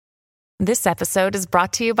This episode is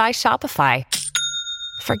brought to you by Shopify.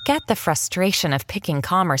 Forget the frustration of picking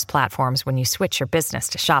commerce platforms when you switch your business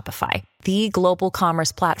to Shopify, the global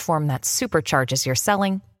commerce platform that supercharges your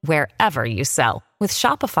selling wherever you sell. With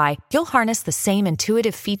Shopify, you'll harness the same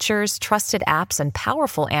intuitive features, trusted apps, and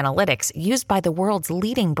powerful analytics used by the world's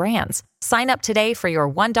leading brands. Sign up today for your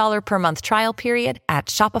 $1 per month trial period at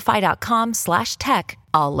shopify.com/tech,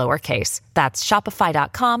 all lowercase. That's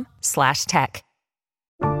shopify.com/tech.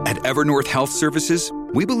 At Evernorth Health Services,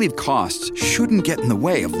 we believe costs shouldn't get in the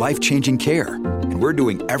way of life-changing care, and we're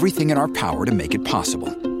doing everything in our power to make it possible.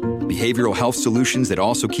 Behavioral health solutions that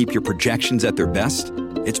also keep your projections at their best?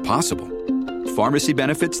 It's possible. Pharmacy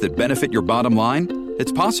benefits that benefit your bottom line?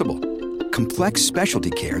 It's possible. Complex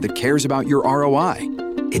specialty care that cares about your ROI?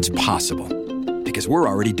 It's possible. Because we're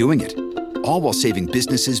already doing it. All while saving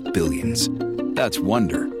businesses billions. That's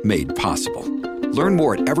Wonder made possible. Learn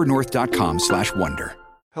more at evernorth.com/wonder.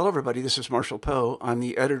 Hello, everybody. This is Marshall Poe. I'm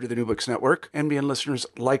the editor of the New Books Network. NBN listeners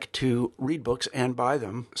like to read books and buy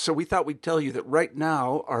them. So we thought we'd tell you that right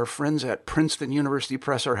now, our friends at Princeton University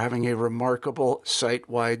Press are having a remarkable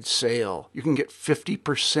site-wide sale. You can get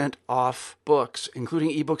 50% off books,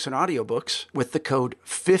 including ebooks and audiobooks, with the code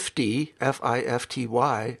 50,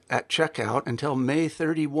 F-I-F-T-Y, at checkout until May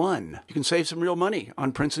 31. You can save some real money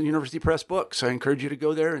on Princeton University Press books. I encourage you to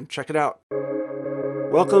go there and check it out.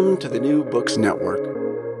 Welcome to the New Books Network.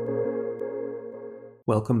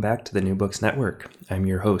 Welcome back to the New Books Network. I'm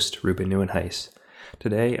your host, Ruben Neuenhuis.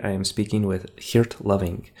 Today I am speaking with Geert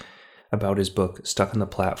Loving about his book, Stuck on the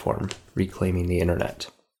Platform, Reclaiming the Internet.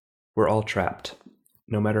 We're all trapped.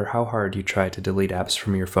 No matter how hard you try to delete apps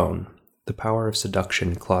from your phone, the power of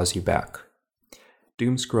seduction claws you back.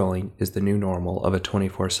 Doom scrolling is the new normal of a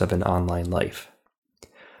 24/7 online life.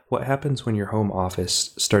 What happens when your home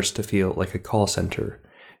office starts to feel like a call center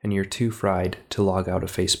and you're too fried to log out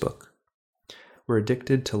of Facebook? We're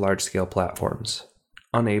addicted to large-scale platforms,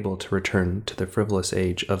 unable to return to the frivolous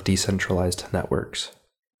age of decentralized networks.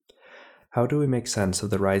 How do we make sense of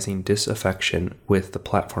the rising disaffection with the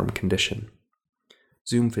platform condition?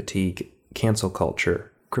 Zoom fatigue, cancel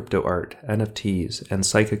culture, crypto art, NFTs, and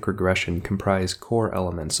psychic regression comprise core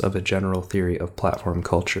elements of a general theory of platform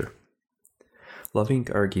culture. Loving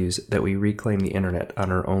argues that we reclaim the internet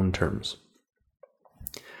on our own terms.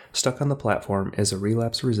 Stuck on the Platform is a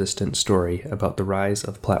relapse-resistant story about the rise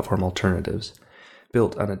of platform alternatives,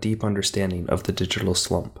 built on a deep understanding of the digital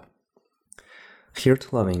slump.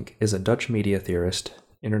 Geert Loving is a Dutch media theorist,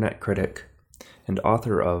 internet critic, and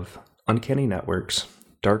author of Uncanny Networks,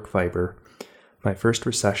 Dark Fiber, My First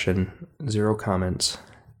Recession, Zero Comments,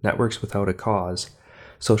 Networks Without a Cause,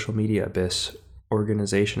 Social Media Abyss,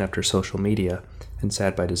 Organization After Social Media, and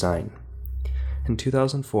Sad by Design. In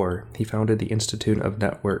 2004, he founded the Institute of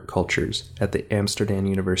Network Cultures at the Amsterdam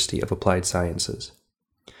University of Applied Sciences.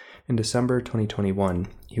 In December 2021,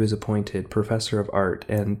 he was appointed Professor of Art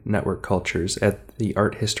and Network Cultures at the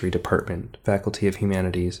Art History Department, Faculty of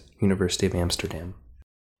Humanities, University of Amsterdam.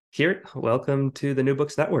 Geert, welcome to the New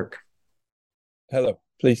Books Network. Hello,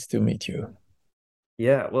 pleased to meet you.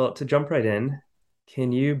 Yeah, well, to jump right in,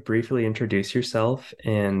 can you briefly introduce yourself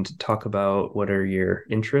and talk about what are your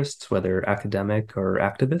interests, whether academic or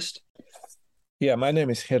activist? Yeah, my name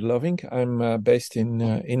is Geert Loving. I'm based in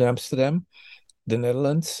Amsterdam, the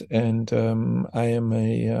Netherlands, and I am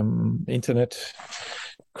a internet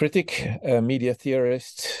critic, media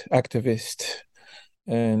theorist, activist,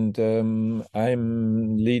 and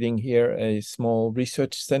I'm leading here a small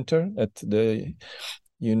research center at the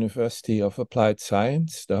University of Applied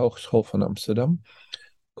Science, the Hogeschool van Amsterdam,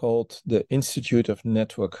 called the Institute of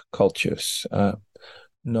Network Cultures,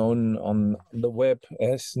 known on the web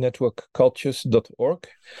as networkcultures.org.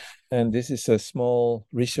 And this is a small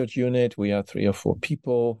research unit. We are 3 or 4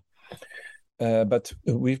 people, but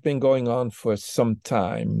we've been going on for some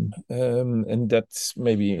time. And that's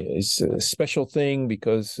maybe is a special thing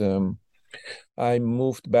because I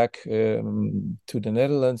moved back to the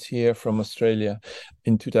Netherlands here from Australia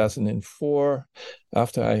in 2004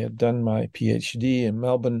 after I had done my PhD in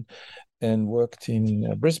Melbourne and worked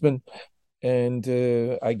in Brisbane. And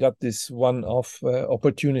I got this one-off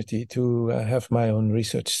opportunity to have my own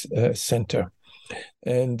research center.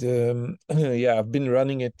 And yeah, I've been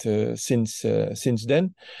running it since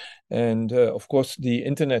then. And of course, the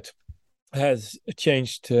internet has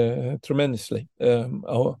changed tremendously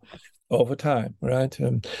over time, right?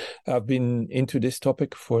 I've been into this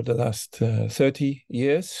topic for the last 30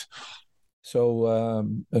 years. So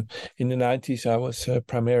in the 90s, I was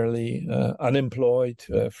primarily unemployed,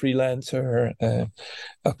 freelancer,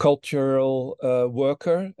 a cultural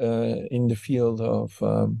worker in the field of,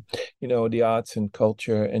 the arts and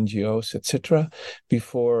culture, NGOs, etc.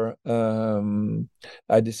 Before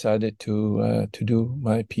I decided to do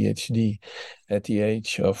my PhD at the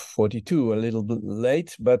age of 42, a little bit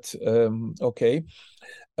late, but okay.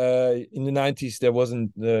 In the 90s, there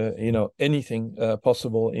wasn't, anything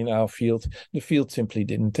possible in our field. The field simply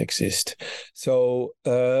didn't exist. So,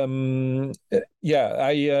 I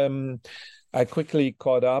quickly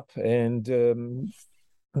caught up, and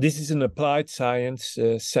this is an applied science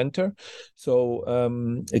center. So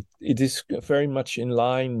it is very much in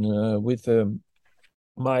line with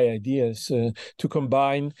my ideas to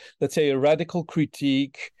combine, let's say, a radical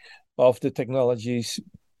critique of the technologies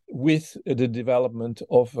with the development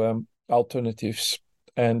of alternatives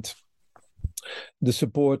and the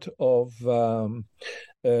support of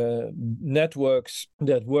networks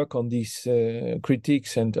that work on these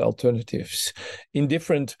critiques and alternatives in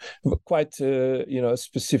different, quite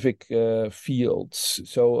specific fields.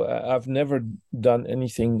 So I've never done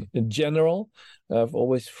anything general. I've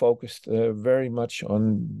always focused very much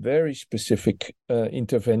on very specific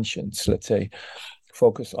interventions, let's say.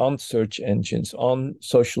 Focus on search engines, on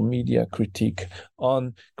social media critique,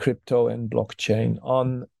 on crypto and blockchain,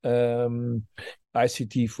 on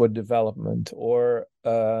ICT for development, or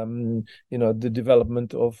the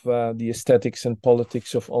development of the aesthetics and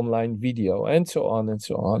politics of online video, and so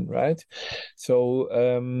on, right? So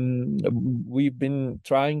we've been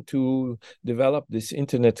trying to develop this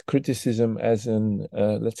internet criticism as an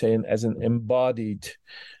embodied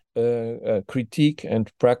critique and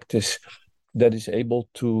practice that is able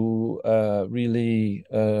to really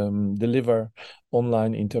deliver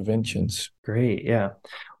online interventions. Great, yeah.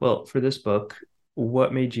 Well, for this book,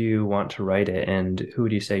 what made you want to write it, and who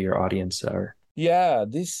would you say your audience are? Yeah,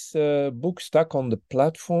 this book, Stuck on the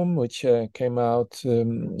Platform, which came out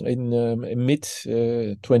in mid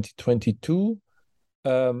 2022,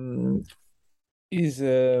 is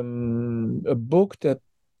a book that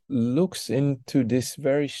looks into this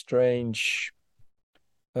very strange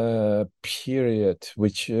period,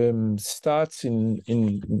 which starts in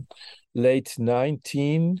late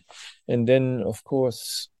 19, and then, of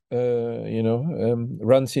course,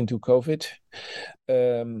 runs into COVID.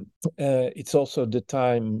 It's also the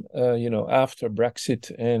time, after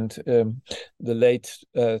Brexit and the late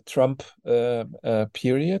Trump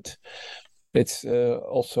period. It's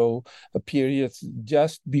also a period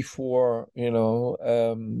just before,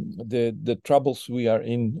 the troubles we are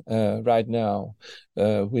in right now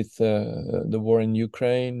with the war in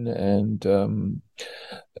Ukraine and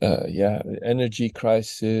energy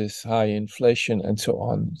crisis, high inflation, and so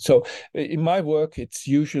on. So in my work, it's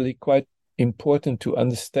usually quite important to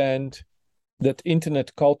understand that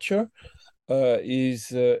internet culture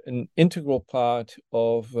is an integral part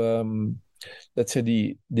of, let's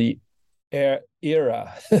say, the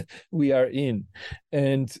era we are in.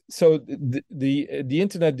 And so the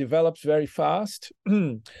internet develops very fast,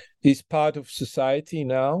 is part of society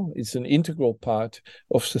now. It's an integral part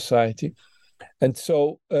of society. And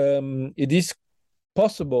so it is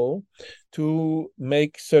possible to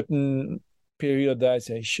make certain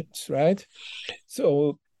periodizations, right?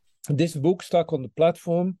 So this book, Stuck on the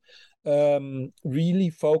Platform, really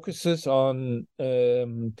focuses on a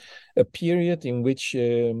period in which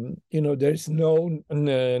there's no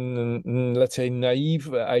let's say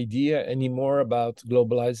naive idea anymore about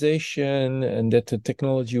globalization and that the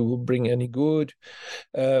technology will bring any good,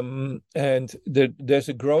 and there's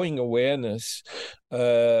a growing awareness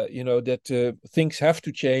that things have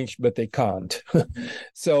to change, but they can't.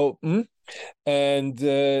 So and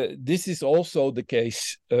this is also the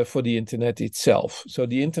case for the internet itself. So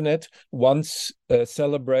the internet, once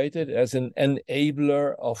celebrated as an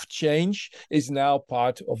enabler of change, is now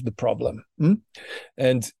part of the problem.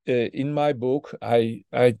 And in my book, I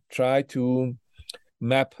try to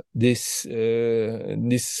map this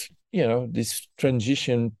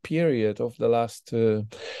transition period of the last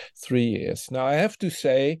 3 years. Now, I have to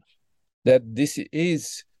say that this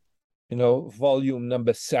is volume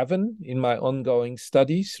number 7 in my ongoing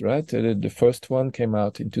studies, right? The first one came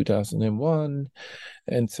out in 2001.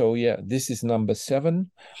 And so, this is number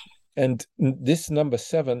 7. And this number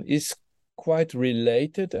 7 is quite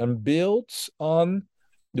related and builds on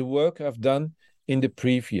the work I've done in the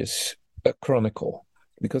previous chronicle,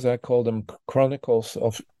 because I call them chronicles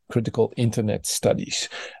of critical internet studies.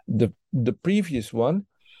 The previous one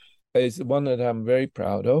is one that I'm very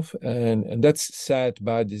proud of, and that's Sad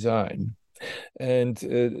by Design. And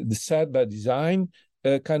the Sad by Design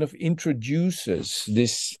kind of introduces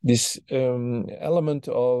this element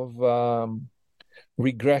of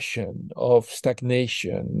regression, of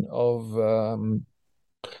stagnation,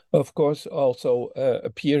 of course, also a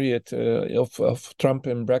period of Trump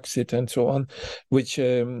and Brexit and so on, which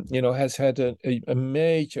has had a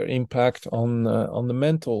major impact on the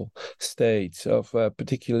mental states of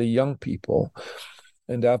particularly young people.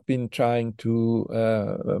 And I've been trying to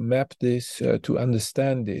map this, to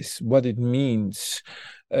understand this, what it means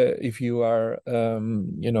if you are,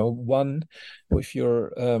 one, if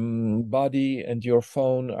your body and your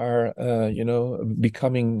phone are,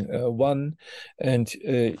 becoming one, and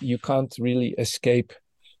you can't really escape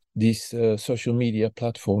these social media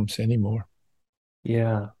platforms anymore.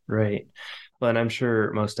 Yeah, right. Well, and I'm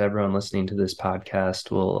sure most everyone listening to this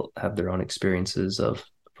podcast will have their own experiences of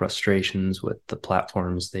frustrations with the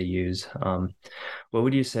platforms they use. What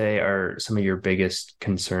would you say are some of your biggest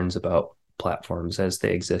concerns about platforms as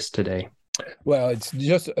they exist today? Well, it's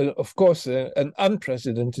just, of course, an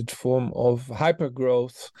unprecedented form of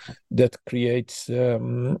hypergrowth that creates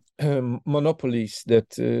monopolies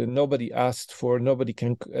that nobody asked for, nobody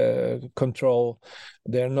can control.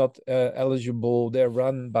 They're not eligible. They're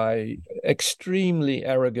run by extremely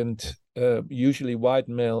arrogant, usually white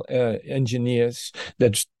male engineers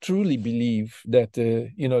that truly believe that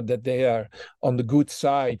that they are on the good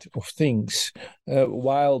side of things,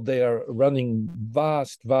 while they are running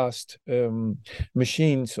vast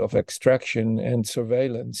machines of extraction and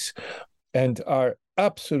surveillance, and are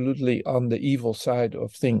absolutely on the evil side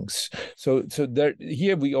of things. So there,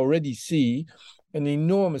 here we already see an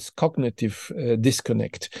enormous cognitive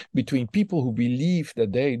disconnect between people who believe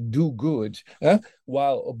that they do good,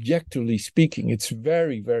 while objectively speaking, it's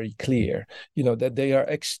very, very clear, that they are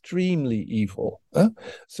extremely evil.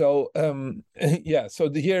 So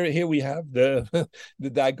here we have the the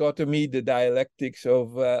dichotomy, the dialectics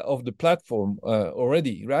of the platform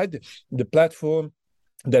already, right? The platform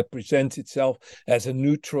that presents itself as a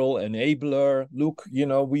neutral enabler. Look,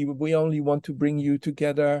 we only want to bring you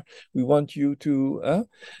together. We want you to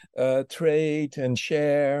trade and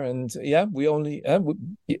share, and we only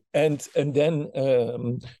and then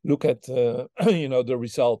look at the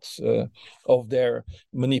results of their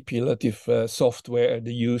manipulative software,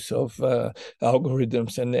 the use of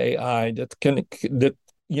algorithms and AI that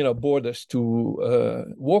borders to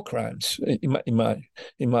war crimes in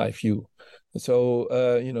my view. So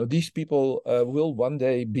these people will one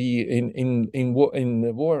day be in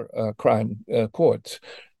war crime courts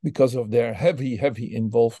because of their heavy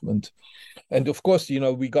involvement. And of course,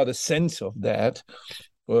 we got a sense of that,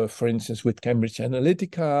 for instance, with Cambridge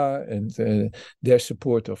Analytica and their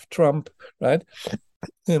support of Trump, right?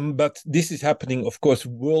 But this is happening, of course,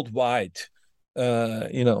 worldwide,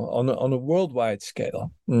 on a worldwide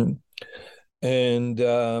scale. And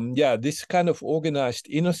this kind of organized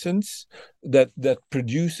innocence that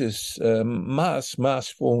produces mass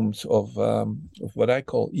forms of what I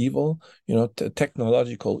call evil,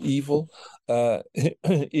 technological evil,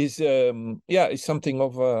 is something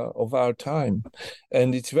of our time,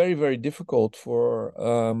 and it's very, very difficult for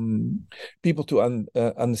people to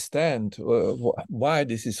understand why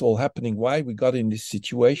this is all happening, why we got in this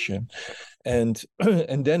situation. And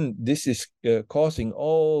then this is causing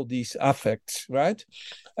all these affects, right?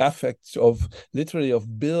 Affects of literally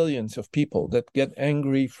of billions of people that get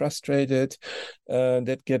angry, frustrated,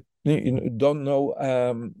 that get don't know.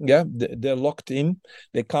 They're locked in.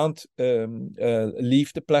 They can't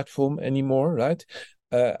leave the platform anymore, right?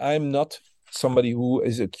 I'm not somebody who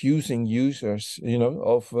is accusing users,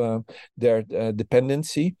 of their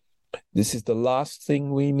dependency. This is the last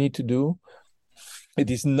thing we need to do. It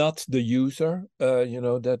is not the user,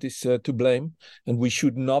 that is to blame, and we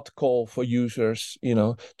should not call for users,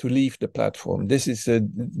 to leave the platform. This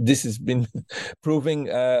has been proving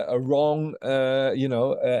a wrong,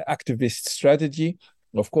 activist strategy.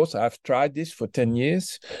 Of course, I've tried this for 10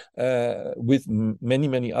 years with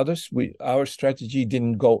many others. Our strategy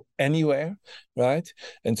didn't go anywhere, right?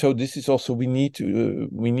 And so this is also we need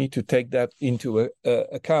to take that into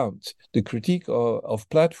account. The critique of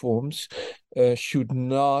platforms should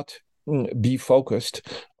not be focused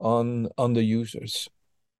on the users.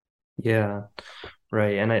 Yeah,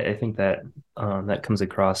 right. And I think that that comes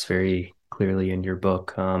across very clearly in your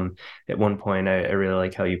book. At one point, I really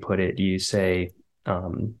like how you put it. You say,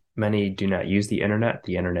 many do not use the internet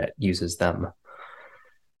uses them.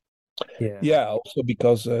 Yeah, also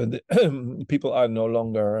because people are no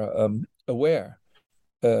longer aware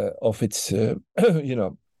of its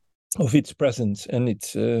of its presence and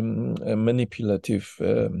its manipulative.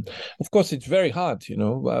 Of course, it's very hard,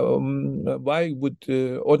 why would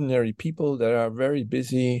ordinary people that are very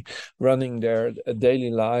busy running their daily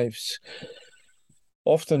lives,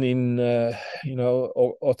 often in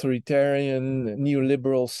authoritarian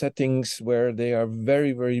neoliberal settings where they are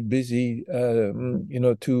very, very busy,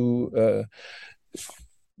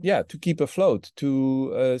 to keep afloat,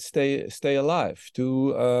 to stay alive,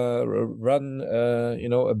 to run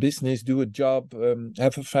a business, do a job,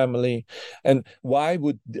 have a family. And why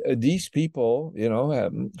would these people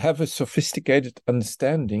have a sophisticated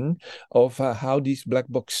understanding of how these black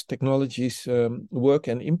box technologies work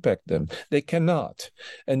and impact them? They cannot,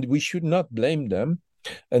 and we should not blame them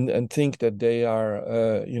and think that they are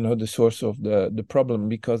the source of the problem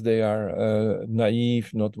because they are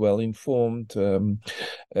naive, not well informed,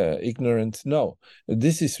 ignorant. No,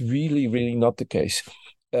 this is really, really not the case.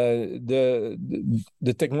 The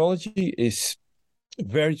technology is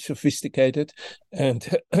very sophisticated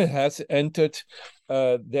and has entered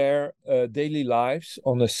their daily lives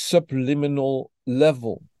on a subliminal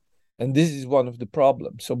level. And this is one of the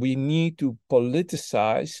problems. So we need to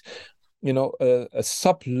politicize a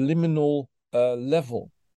subliminal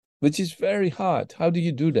level, which is very hard. How do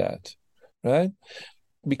you do that, right?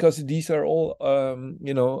 Because these are all,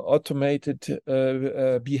 automated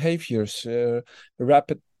behaviors,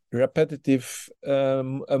 repetitive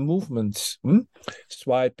movements,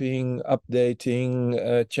 swiping,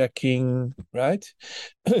 updating, checking, right?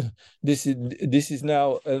 This is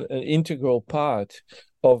now an integral part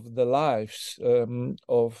of the lives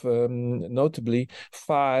of notably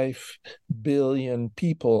 5 billion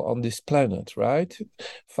people on this planet, right?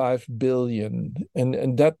 5 billion,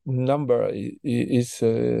 and that number is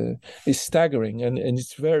staggering, and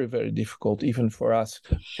it's very, very difficult even for us,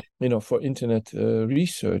 for internet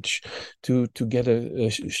research to get a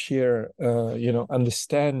sheer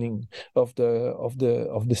understanding of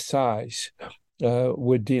the size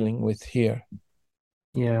we're dealing with here.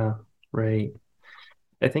 Yeah, right.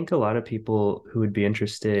 I think a lot of people who would be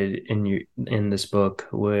interested in this book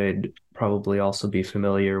would probably also be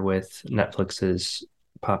familiar with Netflix's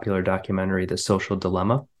popular documentary, The Social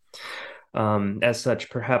Dilemma. As such,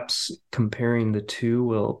 perhaps comparing the two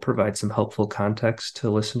will provide some helpful context to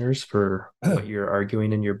listeners for what you're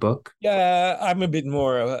arguing in your book. Yeah, I'm a bit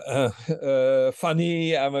more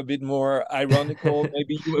funny. I'm a bit more ironical.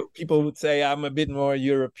 Maybe people would say I'm a bit more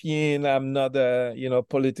European. I'm not a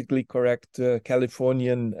politically correct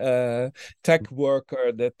Californian tech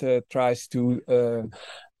worker that tries to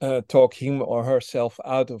talk him or herself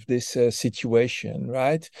out of this situation,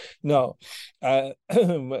 right? No,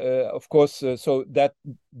 of course. So that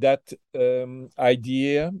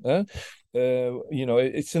idea.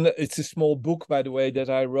 It's a small book, by the way, that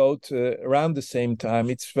I wrote around the same time.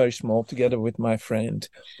 It's very small, together with my friend,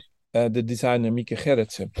 the designer Mieke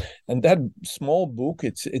Gerritsen. And that small book,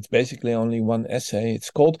 it's basically only one essay. It's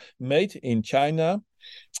called Made in China.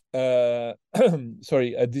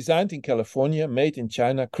 Designed in California, made in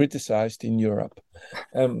China, criticized in Europe.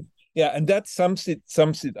 And that sums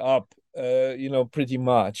it up. Pretty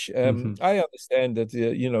much. I understand that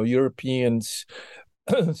Europeans,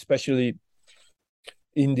 especially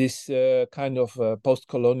in this kind of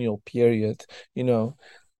post-colonial period,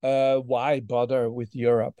 why bother with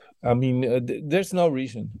Europe? I mean, there's no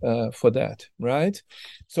reason for that, right?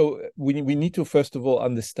 So we need to first of all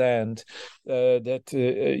understand that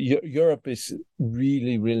Europe is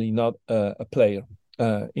really, really not a player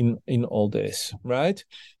in all this, right?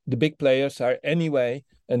 The big players are anyway,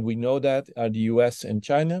 and we know that, are the US and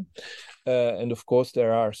China. And of course,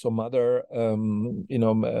 there are some other,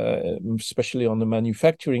 especially on the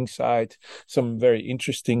manufacturing side, some very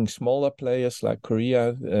interesting smaller players like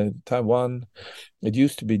Korea, Taiwan. It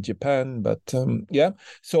used to be Japan, but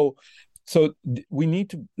So we need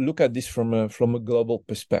to look at this from a global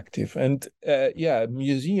perspective. And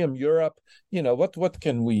Museum Europe, what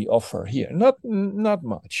can we offer here? Not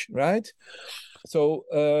much, right? So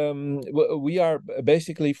we are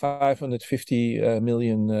basically 550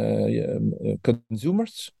 million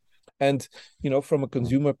consumers. And, from a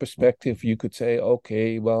consumer perspective, you could say,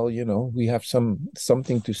 okay, well, we have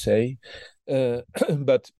something to say.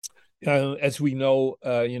 But as we know,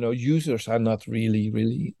 users are not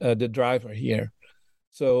really the driver here.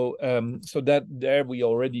 So that there we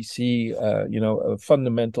already see, a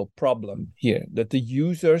fundamental problem here, that the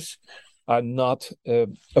users are not a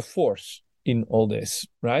force in all this,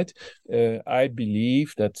 right? I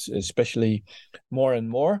believe that especially more and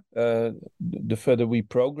more, the further we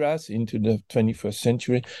progress into the 21st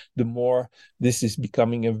century, the more this is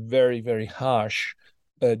becoming a very, very harsh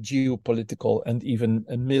geopolitical and even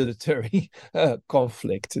a military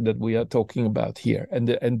conflict that we are talking about here, and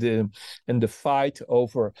the fight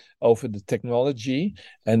over the technology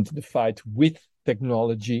and the fight with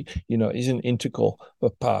technology, is an integral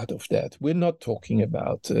part of that. We're not talking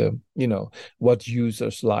about what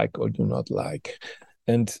users like or do not like.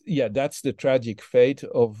 And that's the tragic fate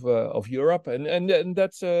of Europe, and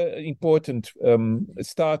that's an important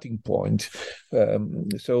starting point.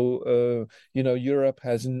 Europe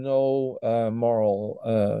has no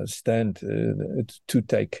moral stand to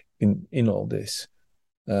take in all this.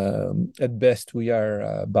 At best, we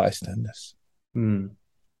are bystanders. One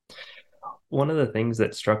of the things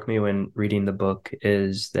that struck me when reading the book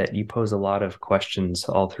is that you pose a lot of questions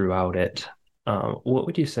all throughout it. What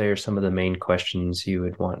would you say are some of the main questions you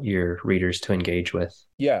would want your readers to engage with?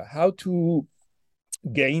 Yeah, how to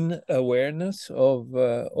gain awareness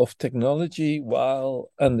of technology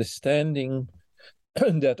while understanding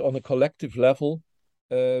that on a collective level,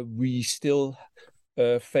 we still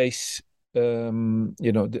face,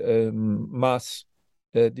 mass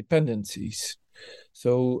dependencies.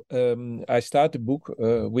 So I start the book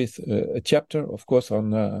with a chapter, of course,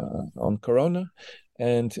 on Corona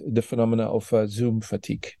and the phenomena of Zoom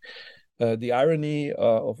fatigue. The irony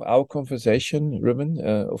of our conversation, Ruben,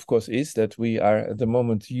 of course, is that we are at the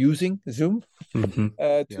moment using Zoom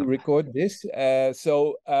to record this.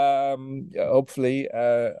 So hopefully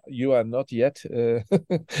you are not yet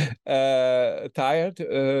tired,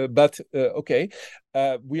 but okay.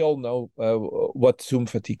 We all know what Zoom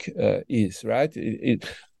fatigue is, right?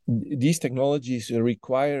 These technologies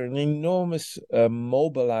require an enormous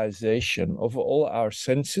mobilization of all our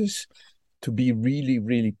senses to be really,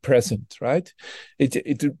 really present, right?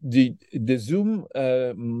 The Zoom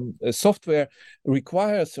software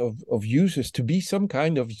requires of users to be some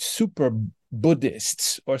kind of super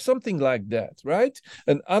Buddhists or something like that, right?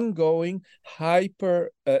 An ongoing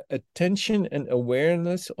hyper attention and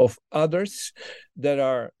awareness of others that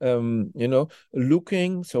are,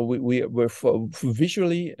 looking. So we're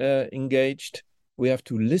visually engaged. We have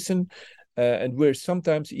to listen, and we're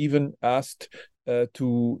sometimes even asked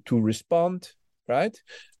to respond, right?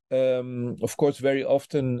 Of course, very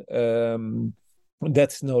often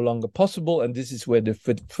that's no longer possible, and this is where the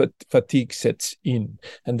fatigue sets in,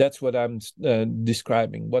 and that's what I'm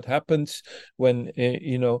describing. What happens when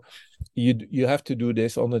you have to do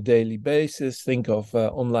this on a daily basis? Think of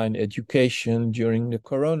online education during the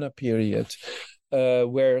Corona period.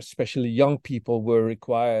 Where especially young people were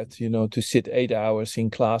required, to sit 8 hours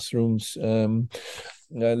in classrooms,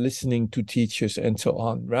 listening to teachers and so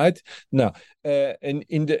on, right? Now, and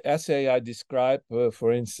in the essay I describe,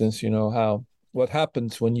 for instance, what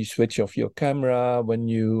happens when you switch off your camera, when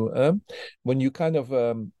you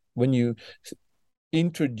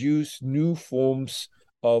introduce new forms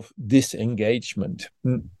of disengagement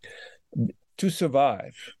to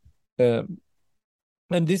survive.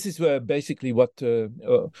 And this is basically what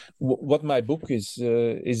my book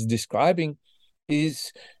is describing,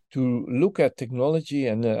 is to look at technology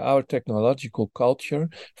and our technological culture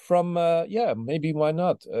from, maybe why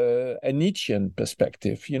not, a Nietzschean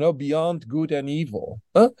perspective, beyond good and evil,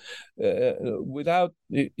 without,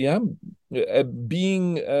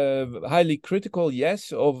 being highly critical,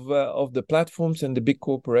 yes, of the platforms and the big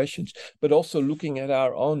corporations, but also looking at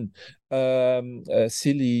our own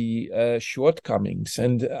silly shortcomings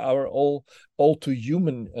and our all too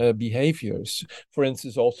human behaviors. For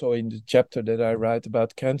instance, also in the chapter that I write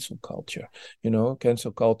about cancel culture,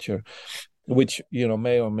 which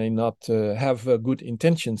may or may not have good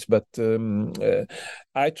intentions, but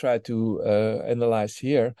I try to analyze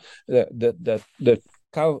here that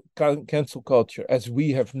cancel culture, as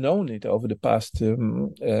we have known it over the past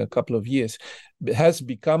couple of years, has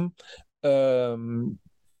become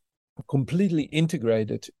completely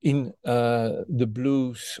integrated in the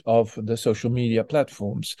blues of the social media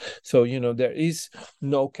platforms. So, there is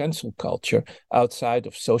no cancel culture outside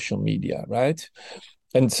of social media, right?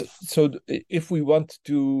 And so if we want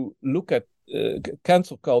to look at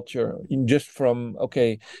cancel culture just from,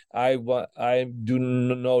 okay, I do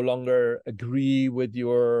no longer agree with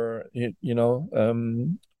your,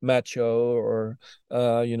 macho or,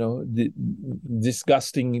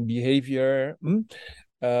 disgusting behavior. And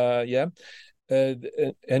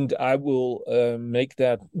I will make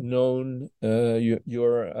that known,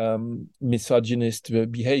 your misogynist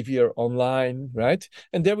behavior online, right?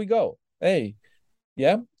 And there we go. Hey,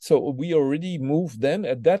 yeah. So we already moved then.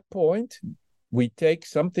 At that point, we take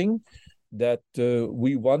something that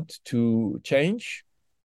we want to change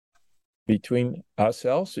between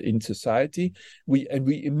ourselves in society. We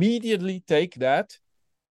immediately take that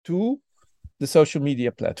to the social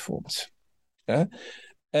media platforms.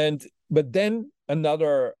 But then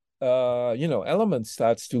another element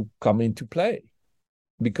starts to come into play,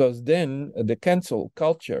 because then the cancel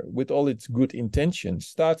culture, with all its good intentions,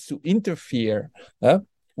 starts to interfere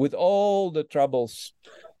with all the troubles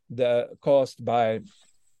caused by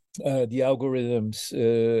the algorithms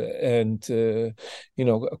and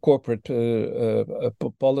corporate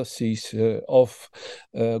policies of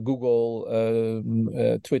Google,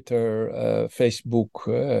 Twitter,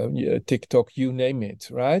 Facebook, TikTok, you name it,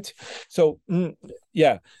 right? So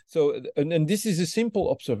So and this is a simple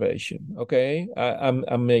observation, okay?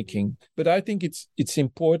 I'm making, but I think it's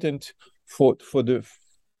important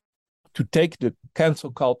to take the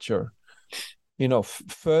cancel culture,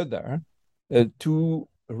 further, to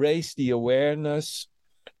raise the awareness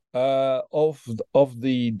of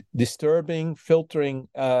the disturbing filtering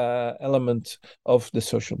element of the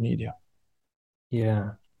social media.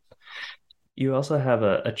 Yeah. You also have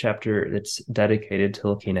a chapter that's dedicated to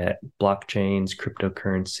looking at blockchains,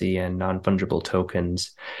 cryptocurrency, and non-fungible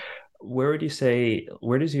tokens. Where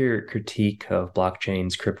does your critique of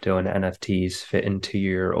blockchains, crypto, and NFTs fit into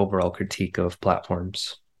your overall critique of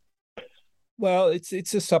platforms? Well, it's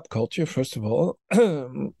a subculture, first of all.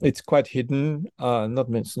 It's quite hidden. Not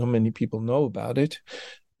many people know about it.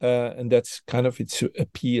 And that's kind of its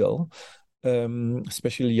appeal.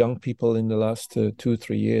 Especially young people in the last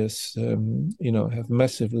 2-3 years, have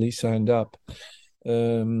massively signed up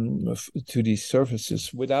to these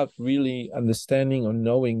services without really understanding or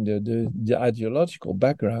knowing the ideological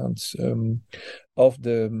backgrounds of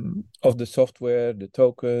the software, the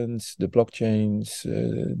tokens, the blockchains,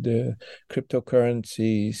 the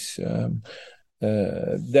cryptocurrencies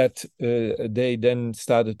that they then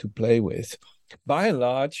started to play with. By and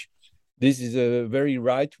large, this is a very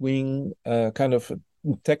right-wing kind of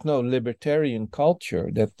techno-libertarian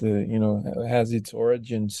culture that has its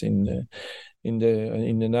origins in the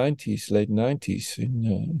 90s, late 90s,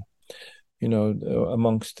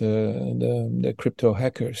 amongst the crypto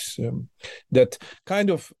hackers that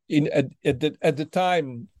kind of at the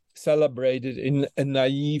time celebrated in a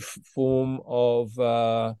naive form of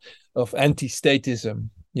anti-statism,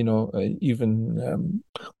 even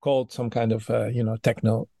called some kind of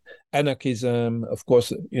techno anarchism. Of course,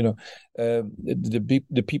 the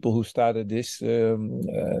people who started this,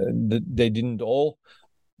 they didn't all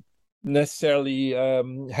necessarily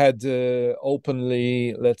had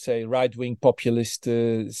openly, let's say, right-wing populist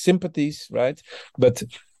sympathies, right? But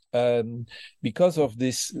because of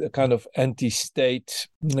this kind of anti-state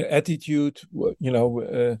attitude, we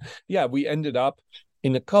ended up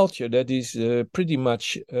in a culture that is pretty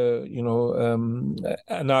much,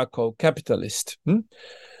 anarcho-capitalist.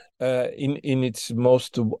 In its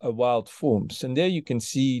most wild forms. And there you can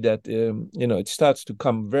see that, it starts to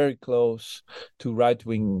come very close to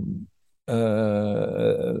right-wing,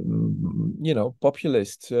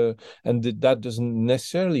 populists. And that doesn't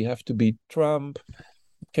necessarily have to be Trump.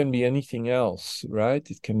 It can be anything else, right?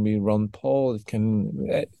 It can be Ron Paul.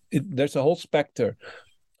 There's a whole specter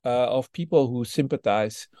of people who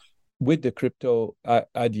sympathize with the crypto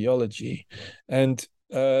ideology. And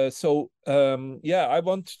I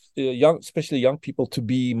want especially young people, to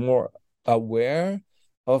be more aware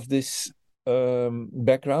of this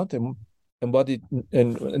background and what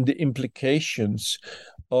and the implications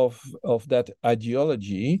of that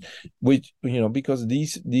ideology, which because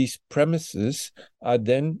these premises are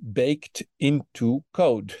then baked into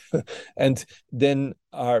code and then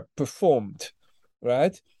are performed,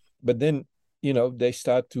 right? But then they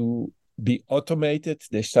start to be automated,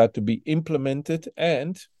 they start to be implemented,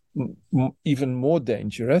 and even more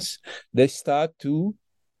dangerous, they start to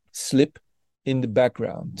slip in the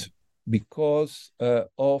background because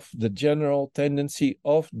of the general tendency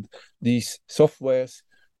of these softwares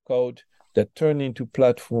code that turn into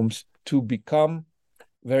platforms to become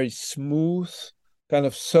very smooth, kind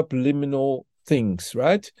of subliminal things,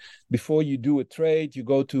 right? Before you do a trade, you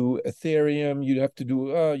go to Ethereum, you have to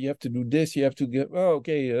do this, you have to get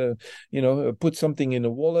put something in a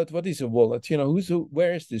wallet. What is a wallet?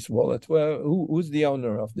 Where is this wallet? Well, who's the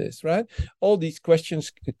owner of this, right? All these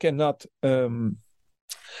questions cannot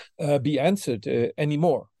be answered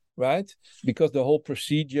anymore, right? Because the whole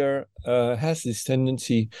procedure has this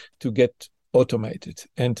tendency to get automated.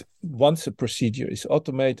 And once a procedure is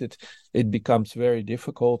automated, it becomes very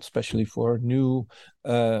difficult, especially for new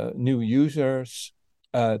users,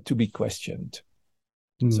 to be questioned.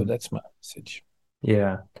 So that's my message.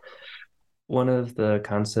 Yeah. One of the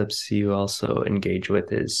concepts you also engage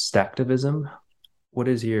with is stacktivism.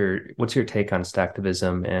 What's your take on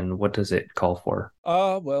stacktivism, and what does it call for?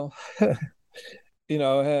 Well,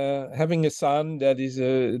 having a son that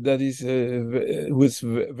was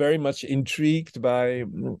very much intrigued by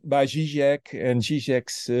Zizek and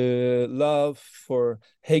Zizek's love for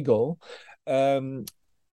Hegel.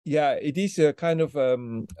 It is a kind of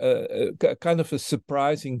a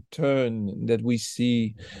surprising turn that we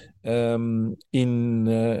see in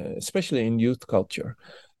especially in youth culture,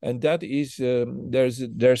 and that is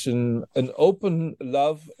there's an open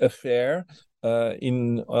love affair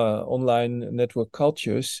in online network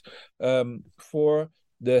cultures for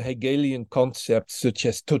the Hegelian concepts such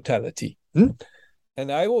as totality. And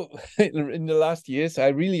in the last years, I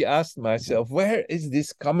really asked myself, where is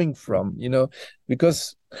this coming from?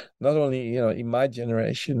 Because not only, in my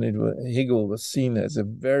generation, Hegel was seen as a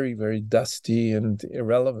very, very dusty and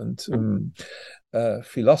irrelevant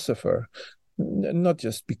philosopher, not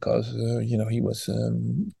just because, he was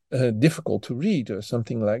difficult to read or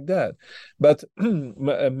something like that, but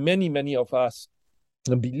many, many of us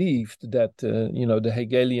believed that the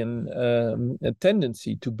Hegelian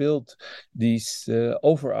tendency to build these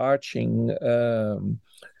overarching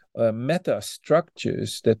meta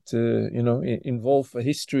structures that involve a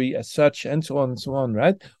history as such, and so on,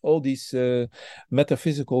 right? All these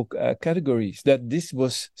metaphysical categories, that this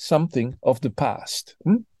was something of the past.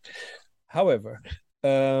 However,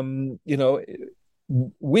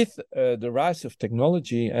 with the rise of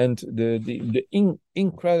technology and the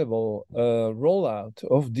incredible rollout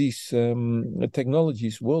of these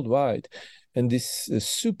technologies worldwide, and this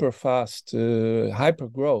super fast hyper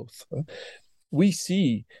growth, we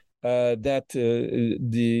see that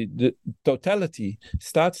the totality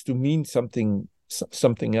starts to mean something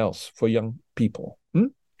else for young people,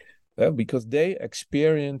 because they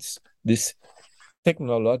experience this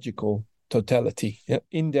technological totality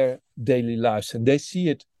in their daily lives, and they see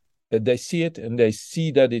it and they see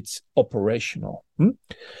that it's operational.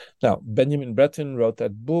 Now, Benjamin Bratton wrote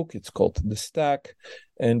that book. It's called The Stack,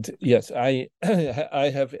 and yes, I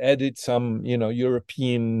have added some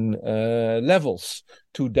European levels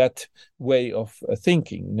to that way of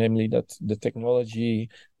thinking, namely that the technology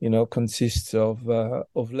consists of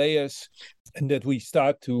layers, and that we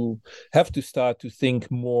have to start to think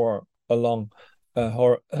more along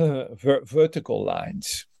vertical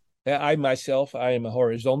lines. I myself, I am a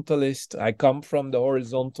horizontalist. I come from the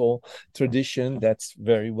horizontal tradition that's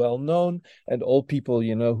very well known, and all people,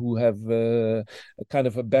 who have a kind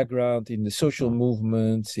of a background in the social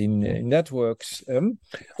movements, in networks,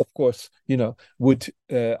 of course, would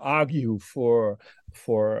argue for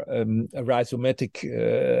a rhizomatic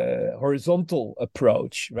horizontal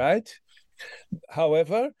approach, right?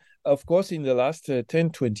 However, of course, in the last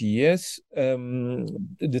 10, 20 years,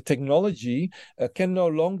 the technology can no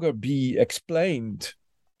longer be explained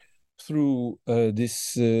through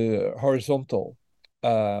this horizontal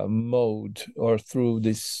mode, or through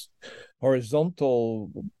this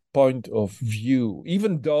horizontal point of view,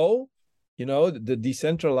 even though the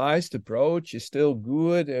decentralized approach is still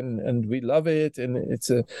good, and we love it, and it's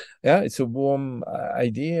a warm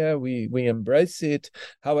idea. We embrace it.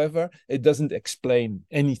 However, it doesn't explain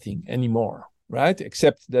anything anymore, right?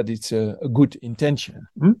 Except that it's a good intention.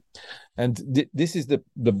 And this is the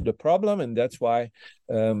problem, and that's why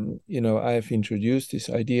I have introduced this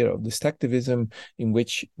idea of the stacktivism, in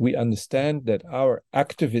which we understand that our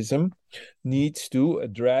activism needs to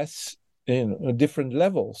address different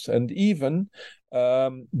levels, and even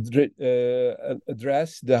address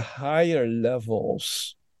the higher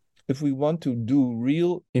levels. If we want to do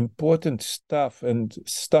real important stuff, and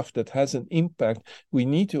stuff that has an impact, we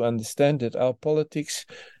need to understand that our politics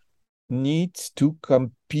needs to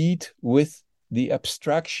compete with the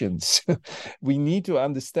abstractions. We need to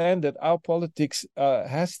understand that our politics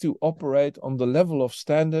has to operate on the level of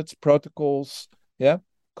standards, protocols,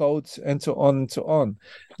 codes, and so on and so on.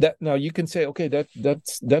 That now you can say, okay,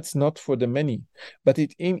 that's not for the many, but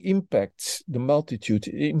it impacts the multitude.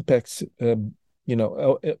 It impacts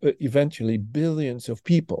eventually billions of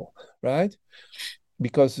people, right?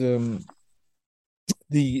 Because I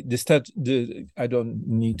don't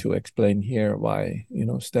need to explain here why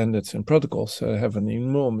standards and protocols have an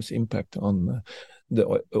enormous impact on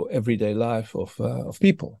the everyday life of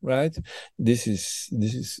people, right? This is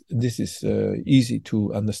easy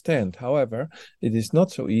to understand. However, it is not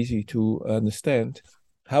so easy to understand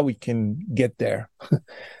how we can get there.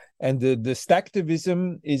 And the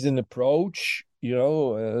stacktivism is an approach,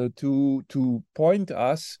 to point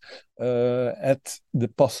us at the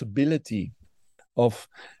possibility of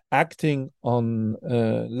acting on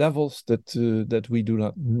levels that we do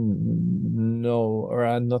not know or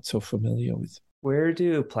are not so familiar with. Where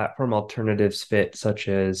do platform alternatives fit, such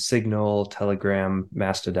as Signal, Telegram,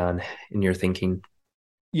 Mastodon, in your thinking?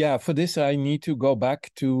 Yeah, for this I need to go back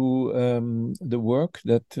to the work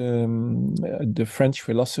that the French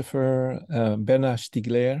philosopher Bernard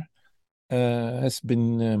Stiegler has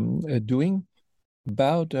been doing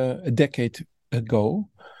about a decade ago.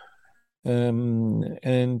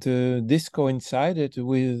 And this coincided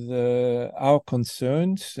with our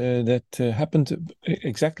concerns that happened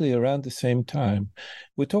exactly around the same time.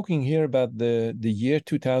 We're talking here about the year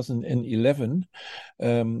 2011,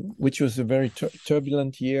 which was a very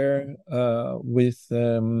turbulent year with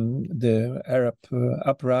the Arab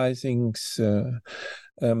uprisings,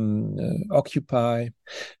 Occupy,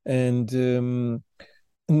 and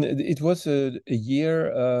it was a year,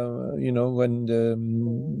 when the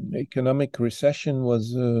economic recession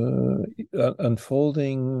was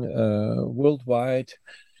unfolding worldwide.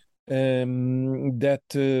 That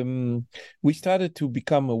we started to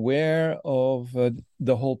become aware of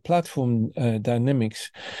the whole platform dynamics,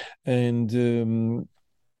 and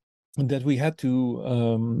that we had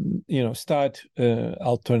to, start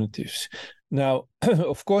alternatives. Now,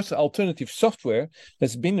 of course, alternative software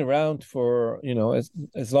has been around for,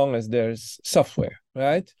 as long as there's software,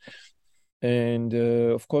 right? And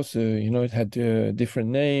of course, it had different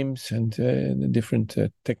names and different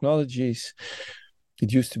technologies.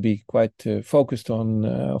 It used to be quite focused on,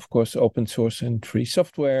 of course, open source and free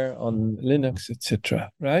software on Linux,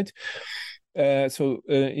 etc. Right? So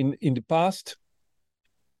in the past,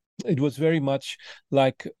 it was very much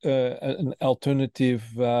like an alternative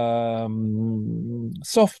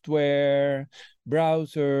software,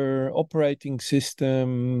 browser, operating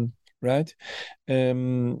system, right?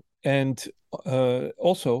 And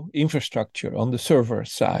also infrastructure on the server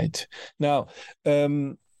side. Now,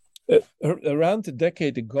 around a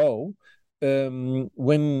decade ago,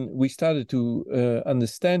 when we started to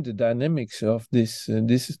understand the dynamics of this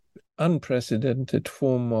unprecedented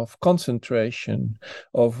form of concentration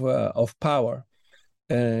of power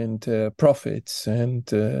and profits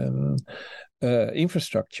and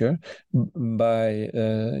infrastructure by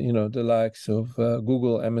the likes of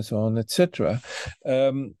Google, Amazon, etc.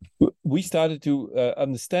 We started to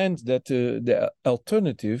understand that the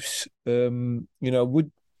alternatives,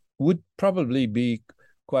 would probably be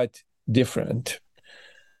quite different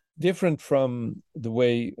from the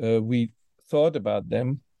way we thought about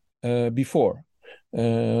them before,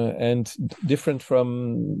 and different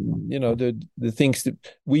from the things that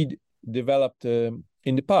we developed in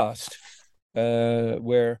the past,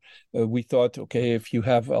 where we thought, okay, if you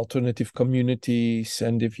have alternative communities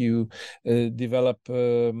and if you develop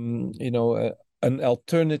an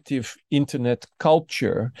alternative internet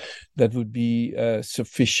culture, that would be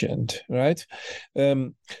sufficient, right?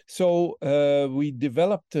 So we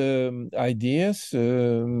developed ideas,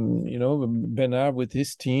 Bernard with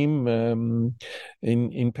his team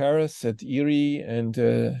in Paris at IRI, and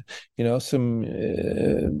some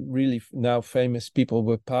really now famous people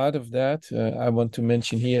were part of that. I want to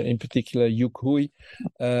mention here in particular Yuk Hui,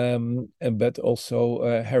 but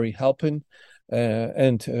also Harry Halpin,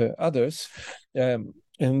 and others. We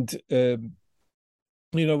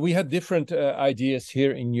had different ideas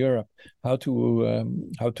here in Europe how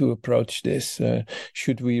to approach this.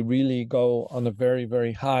 Should we really go on a very,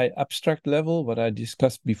 very high abstract level, what I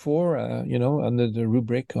discussed before, under the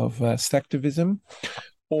rubric of stacktivism?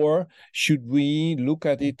 Or should we look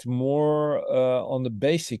at it more on the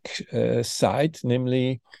basic side,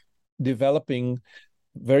 namely developing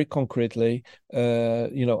very concretely,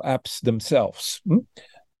 apps themselves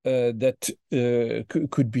that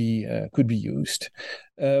could be used.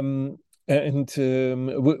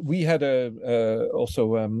 We had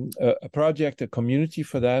also a project, a community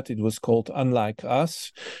for that. It was called Unlike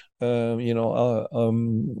Us,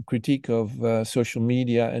 critique of social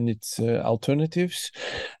media and its alternatives.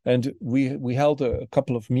 And we held a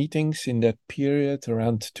couple of meetings in that period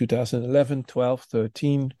around 2011, 12,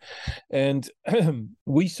 13. And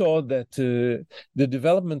we saw that the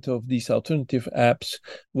development of these alternative apps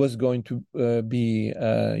was going to be,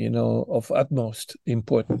 of utmost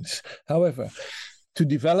importance. However, to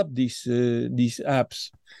develop these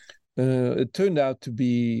apps, it turned out to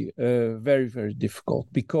be very, very difficult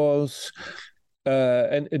because,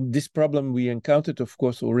 and this problem we encountered, of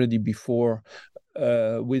course, already before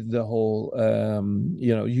with the whole,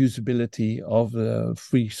 usability of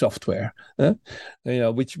free software,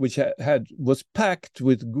 which was packed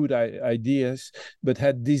with good ideas, but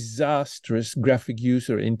had disastrous graphic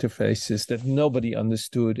user interfaces that nobody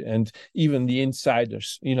understood, and even the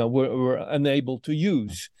insiders, were unable to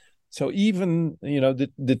use. So even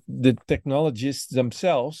the technologists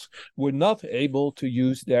themselves were not able to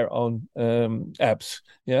use their own apps.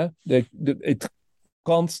 Yeah, it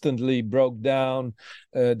constantly broke down.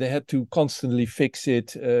 They had to constantly fix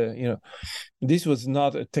it. This was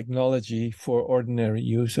not a technology for ordinary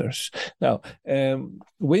users. Now,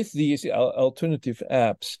 with these alternative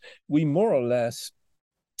apps, we more or less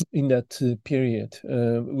in that period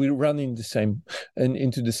we run into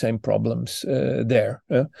the same problems there,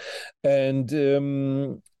 and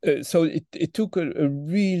so it took a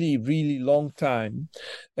really, really long time,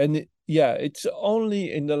 and it's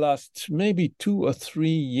only in the last maybe 2 or 3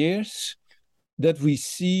 years that we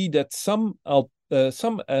see that some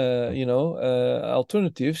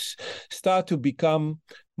alternatives start to become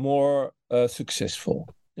more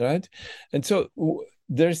successful, right? And so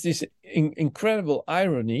there's this incredible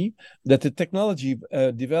irony that the technology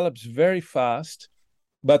develops very fast,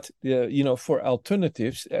 but for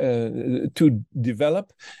alternatives to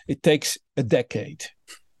develop, it takes a decade,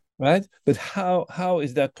 right? But how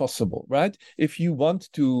is that possible, right? If you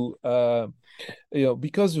want to,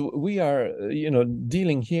 because we are,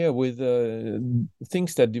 dealing here with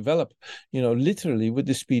things that develop, literally with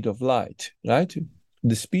the speed of light, right?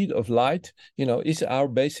 The speed of light, is our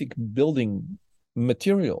basic building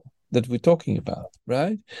material that we're talking about,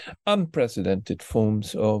 right? Unprecedented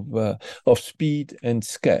forms of speed and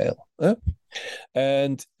scale.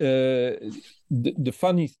 And the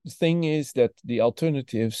funny thing is that the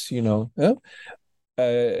alternatives,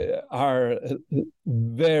 are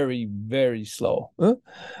very, very slow.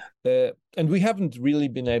 And we haven't really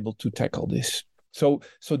been able to tackle this. So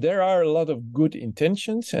there are a lot of good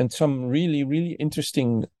intentions and some really, really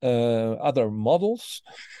interesting other models,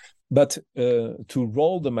 but to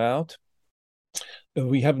roll them out,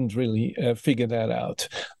 we haven't really figured that out.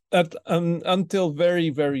 Until very,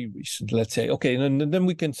 very recent, let's say. Okay, and then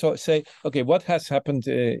we can say, okay, what has happened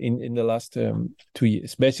in the last 2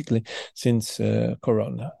 years, basically since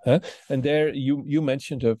Corona? And there you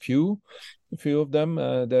mentioned a few of them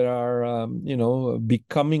that are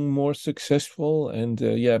becoming more successful, and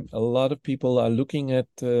a lot of people are looking at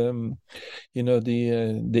the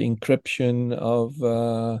encryption of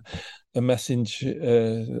a message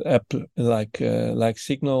app like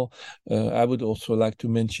Signal. I would also like to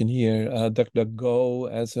mention here DuckDuckGo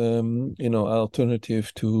as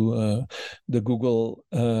alternative to the Google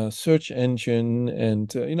search engine,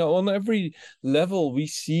 and on every level we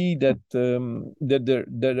see that that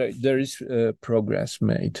there is progress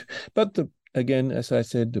made, but again, as I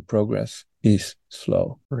said, the progress is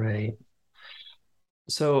slow. Right.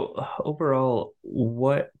 So overall,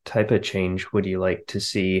 what type of change would you like to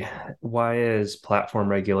see? Why is platform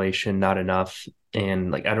regulation not enough?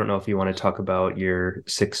 And I don't know if you want to talk about your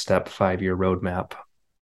 6-step 5-year roadmap.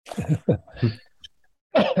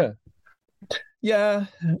 Yeah.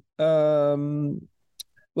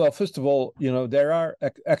 Well, first of all, there are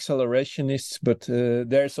accelerationists, but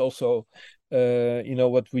there's also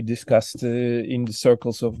what we discussed in the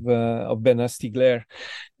circles of Bernard Stiegler.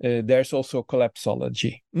 There's also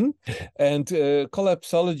collapsology, and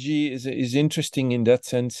collapsology is interesting in that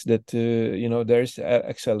sense that there's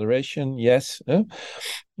acceleration, yes,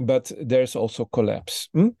 but there's also collapse.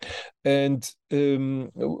 And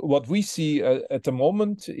what we see at the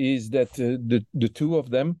moment is that the two of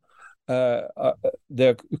them.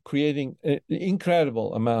 They're creating an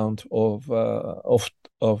incredible amount of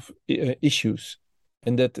issues,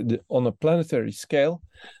 and that on a planetary scale,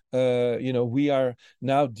 we are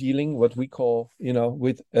now dealing what we call,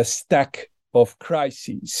 with a stack of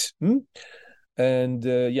crises. And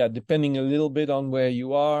depending a little bit on where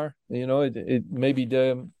you are, it maybe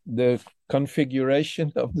the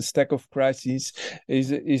configuration of the stack of crises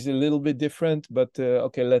is a little bit different, but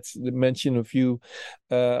okay, let's mention a few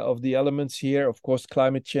of the elements here. Of course,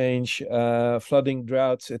 climate change, flooding,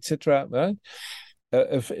 droughts, etc. Right?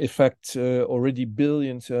 Affect already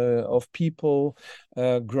billions of people,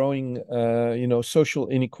 growing, social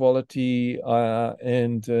inequality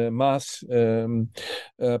and mass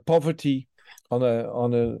poverty.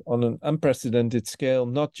 On an unprecedented scale,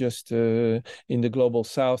 not just in the global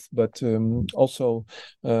South, but also,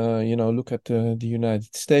 look at the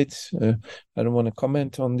United States. I don't want to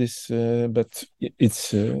comment on this, but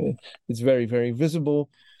it's very, very visible.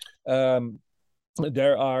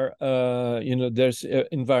 There are, there's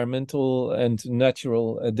environmental and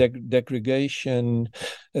natural degradation.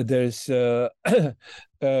 There's,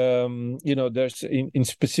 there's in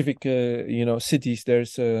specific, cities.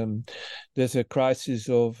 There's a crisis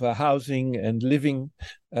of housing and living.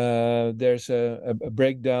 There's a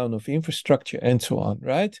breakdown of infrastructure and so on.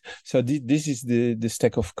 Right. So this is the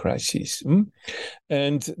stack of crises,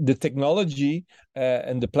 and the technology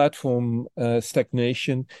and the platform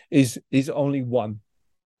stagnation is only one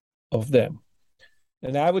of them.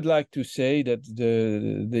 And I would like to say that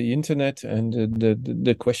the internet and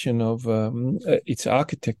the question of its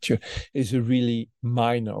architecture is a really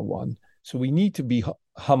minor one. So we need to be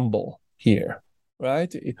humble here,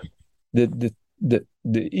 right?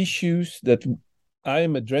 The issues that I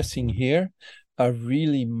am addressing here are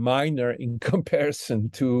really minor in comparison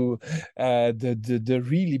to the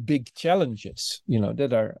really big challenges,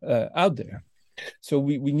 that are out there. So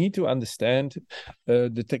we need to understand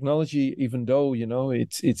the technology, even though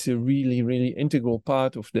it's a really really integral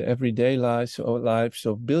part of the everyday lives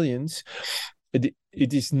of billions.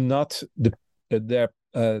 It is not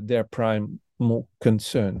their prime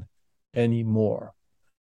concern anymore,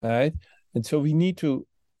 right? And so we need to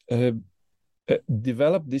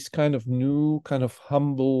develop this kind of new kind of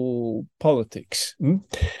humble politics,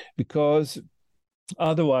 because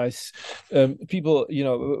otherwise people,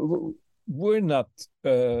 we're not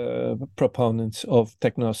proponents of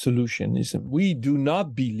techno-solutionism. We do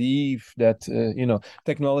not believe that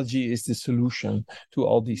technology is the solution to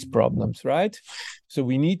all these problems, right? So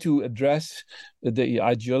we need to address the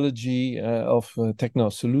ideology of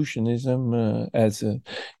techno-solutionism as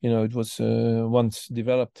it was once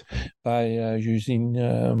developed by Eugene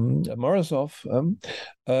Morozov,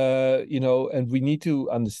 and we need to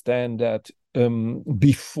understand that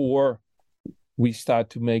before we start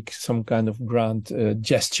to make some kind of grand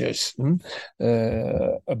gestures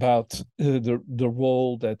about the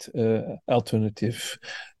role that alternative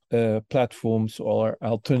platforms or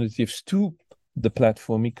alternatives to the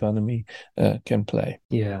platform economy can play.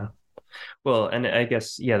 Yeah. Well, and I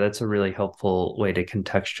guess, that's a really helpful way to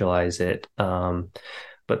contextualize it.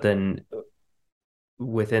 But then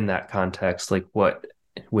within that context, like what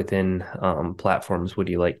within platforms would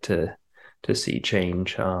you like to see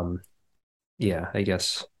change? I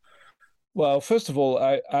guess. Well, first of all,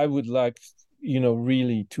 I would like,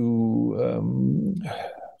 really to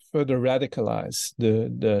further radicalize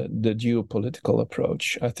the geopolitical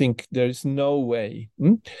approach. I think there is no way.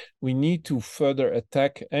 We need to further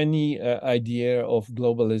attack any idea of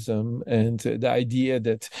globalism and the idea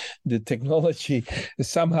that the technology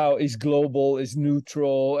somehow is global, is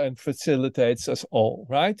neutral, and facilitates us all,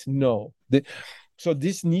 right? No. So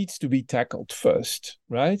this needs to be tackled first,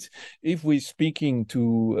 right? If we're speaking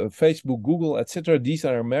to Facebook, Google, etc., these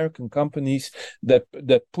are American companies that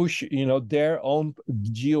push, their own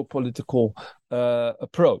geopolitical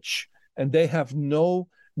approach, and they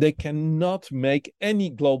cannot make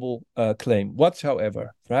any global claim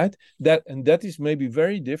whatsoever, right? That is maybe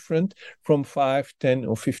very different from 5, 10,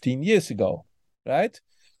 or 15 years ago, right?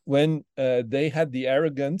 When they had the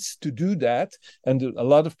arrogance to do that, and a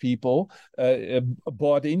lot of people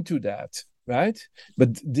bought into that, right?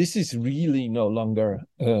 But this is really no longer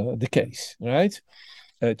the case, right?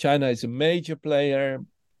 China is a major player.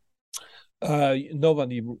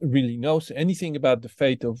 Nobody really knows anything about the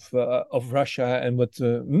fate of Russia and what's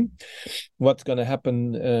going to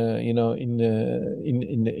happen, in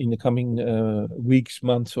the coming weeks,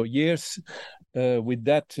 months, or years. With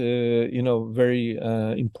that, very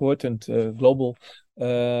important global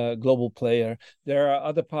player. There are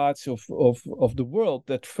other parts of the world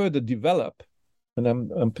that further develop, and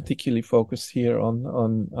I'm particularly focused here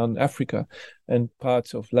on Africa and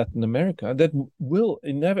parts of Latin America, that will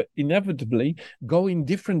inevitably go in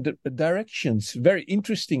different directions, very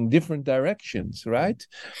interesting different directions, right?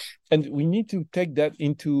 And we need to take that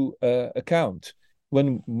into account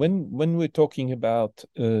when we're talking about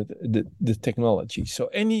the technology. So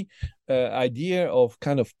any idea of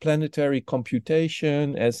kind of planetary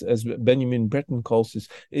computation, as Benjamin Brereton calls this,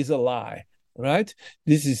 is a lie, right?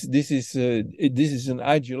 This is an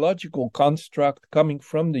ideological construct coming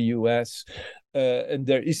from the US, and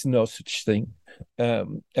there is no such thing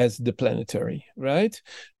as the planetary, right?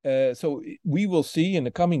 So we will see in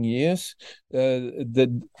the coming years that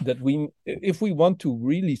if we want to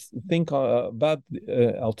really think about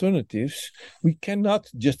alternatives, we cannot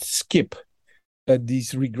just skip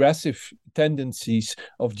these regressive tendencies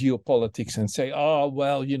of geopolitics and say, oh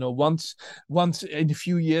well, once in a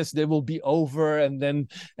few years they will be over, and then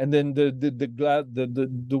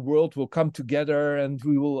the world will come together and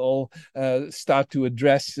we will all start to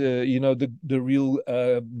address the real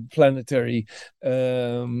planetary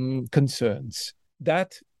concerns.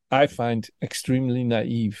 That I find extremely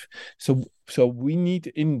naive. So we need,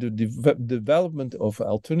 in the development of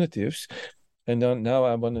alternatives. And now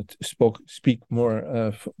I want to speak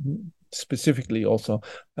more specifically also,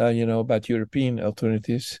 about European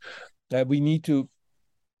alternatives. We need to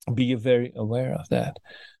be very aware of that.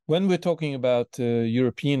 when we're talking about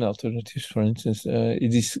European alternatives, for instance,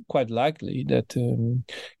 it is quite likely that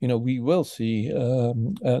we will see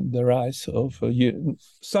the rise of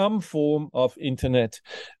some form of internet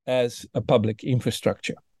as a public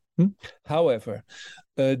infrastructure. However,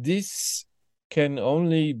 this can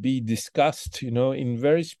only be discussed, in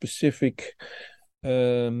very specific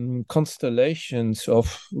constellations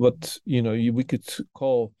of what we could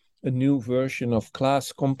call a new version of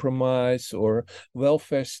class compromise or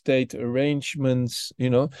welfare state arrangements,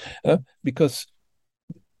 because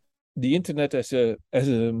the internet as a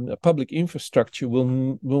public infrastructure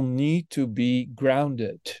will need to be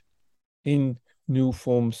grounded in new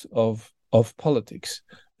forms of politics.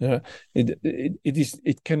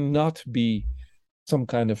 It cannot be some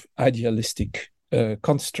kind of idealistic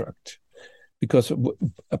construct, because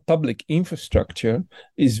a public infrastructure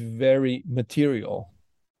is very material.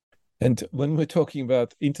 And when we're talking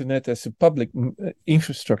about internet as a public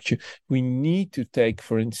infrastructure, we need to take,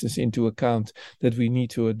 for instance, into account that we need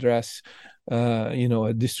to address,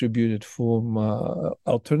 a distributed form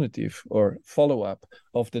alternative or follow-up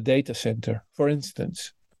of the data center, for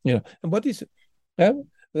instance. And what is it?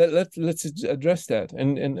 Let's address that.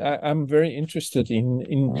 And I'm very interested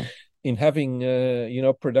in having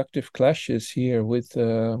productive clashes here with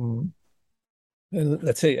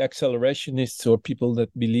let's say accelerationists or people that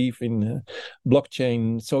believe in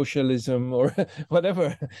blockchain socialism or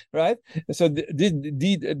whatever, right? So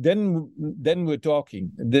then we're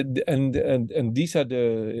talking, and these are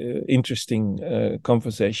the interesting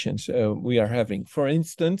conversations we are having. For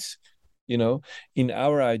instance, in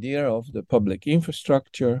our idea of the public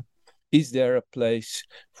infrastructure, is there a place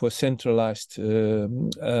for centralized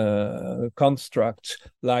constructs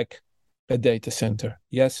like a data center?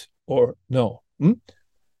 Yes or no?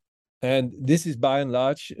 And this is by and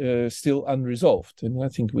large still unresolved, and I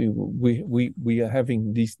think we are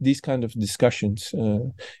having these kind of discussions,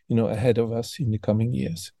 ahead of us in the coming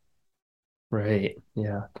years. Right.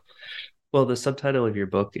 Yeah. Well, the subtitle of your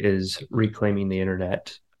book is Reclaiming the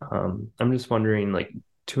Internet. I'm just wondering, like,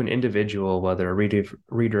 to an individual, whether a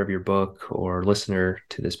reader of your book or listener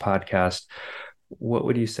to this podcast, what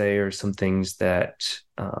would you say are some things that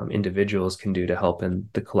individuals can do to help in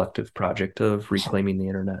the collective project of reclaiming the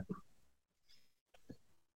internet?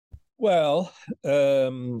 Well,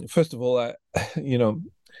 first of all,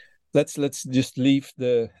 let's just leave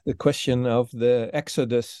the question of the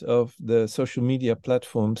exodus of the social media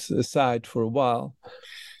platforms aside for a while,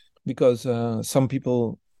 because some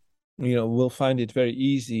people will find it very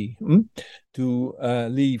easy to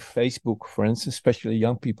leave Facebook, for instance, especially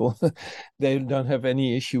young people. They don't have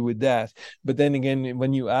any issue with that. But then again,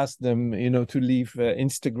 when you ask them, to leave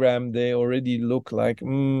Instagram, they already look like,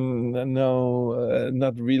 no,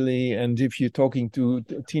 not really. And if you're talking to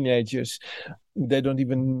teenagers, they don't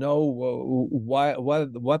even know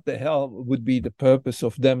what the hell would be the purpose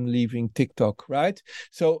of them leaving TikTok, right?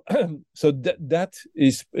 So, that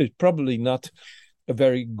is probably not a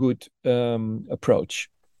very good approach.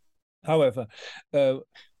 However,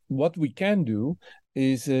 what we can do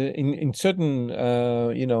is in certain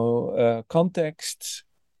contexts,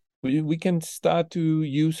 we can start to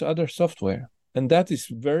use other software, and that is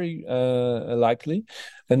very likely.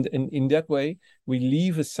 And in that way, we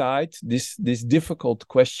leave aside this difficult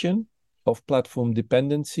question of platform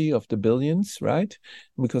dependency of the billions, right?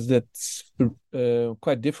 Because that's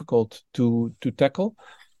quite difficult to tackle.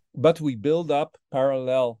 But we build up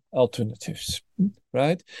parallel alternatives,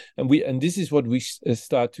 right? And this is what we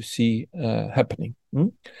start to see happening.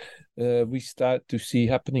 We start to see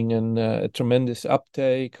happening a tremendous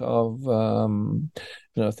uptake of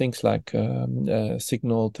things like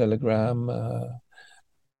Signal, Telegram,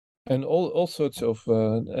 and all sorts of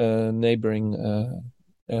neighboring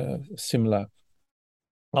similar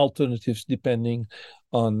alternatives, depending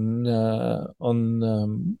on the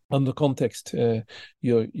context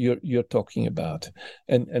you're talking about,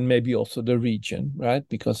 and maybe also the region, right?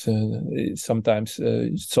 Because sometimes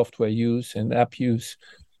software use and app use,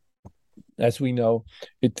 as we know,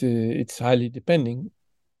 it's highly depending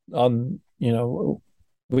on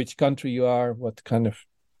which country you are, what kind of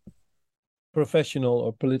professional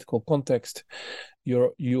or political context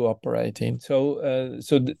you operate in. So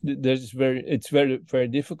it's very, very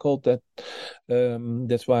difficult.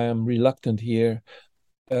 That's why I'm reluctant here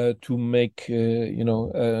to make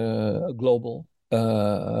global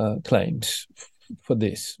claims for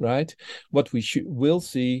this, right? What we will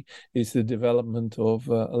see is the development of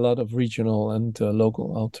a lot of regional and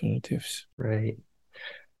local alternatives. Right.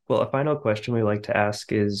 Well, a final question we like to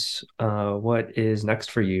ask is, what is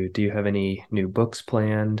next for you? Do you have any new books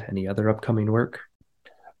planned? Any other upcoming work?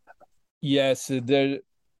 Yes,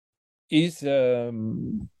 is a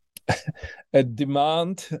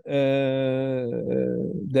demand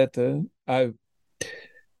that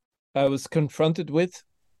I was confronted with,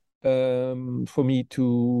 for me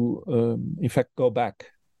to, in fact, go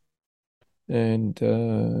back and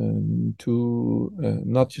to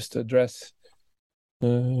not just address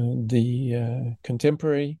the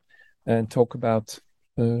contemporary and talk about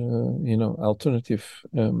alternative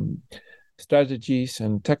strategies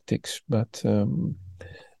and tactics, but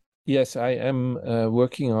yes, I am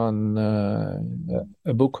working on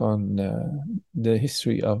a book on the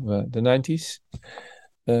history of the 90s,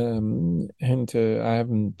 and I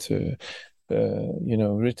haven't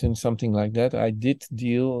written something like that. I did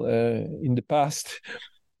deal in the past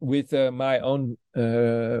with my own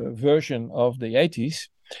version of the 80s,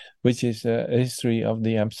 which is a history of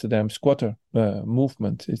the Amsterdam squatter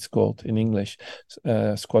movement. It's called in English,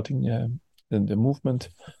 squatting the movement,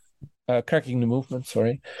 cracking the movement,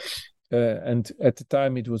 sorry. And at the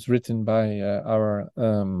time it was written by our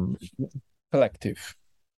collective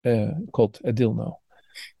called Adilno.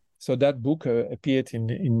 So that book appeared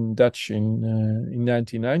in Dutch in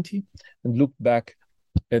 1990 and looked back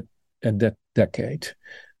at that decade.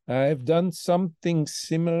 I've done something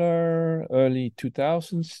similar early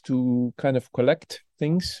 2000s to kind of collect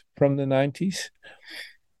things from the 90s.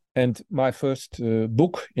 And my first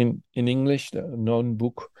book in English, the known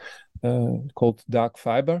book called Dark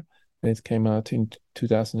Fiber, it came out in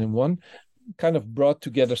 2001, kind of brought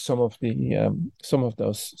together some of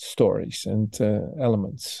those stories and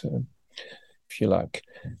elements, if you like,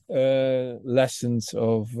 lessons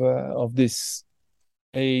of this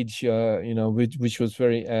age, which was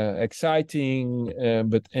very exciting,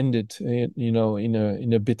 but ended,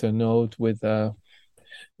 in a bitter note with,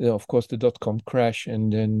 of course, the dot-com crash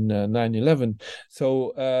and then 9/11.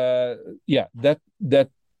 So that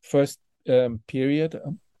first period,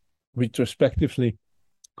 retrospectively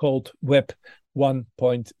called Web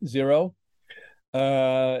 1.0,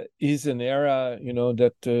 is an era,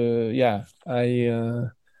 that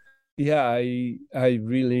I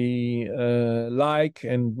really like,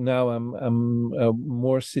 and now I'm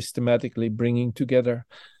more systematically bringing together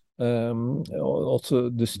also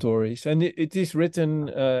the stories, and it is written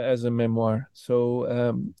as a memoir. So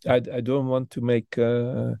I don't want to make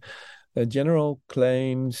general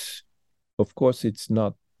claims. Of course, it's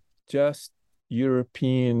not just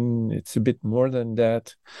European, it's a bit more than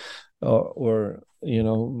that, or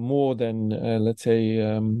more than let's say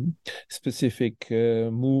specific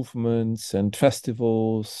movements and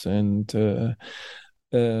festivals and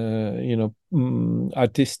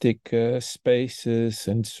artistic spaces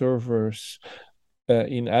and servers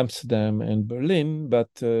in Amsterdam and Berlin, but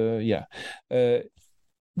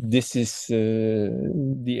this is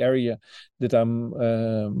the area that I'm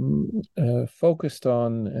focused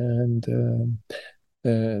on, and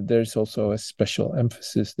there's also a special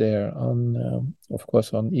emphasis there on, of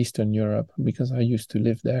course, on Eastern Europe, because I used to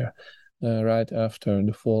live there right after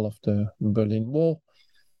the fall of the Berlin Wall.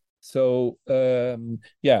 So and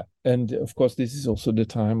of course, this is also the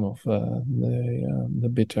time of the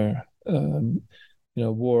bitter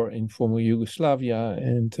war in former Yugoslavia,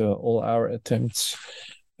 and all our attempts,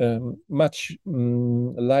 much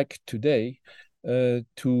like today,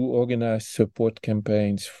 to organize support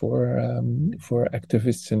campaigns for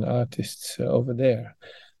activists and artists over there,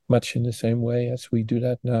 much in the same way as we do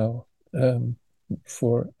that now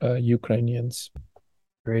for Ukrainians.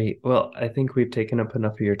 Great. Well, I think we've taken up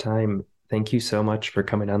enough of your time. Thank you so much for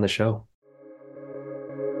coming on the show.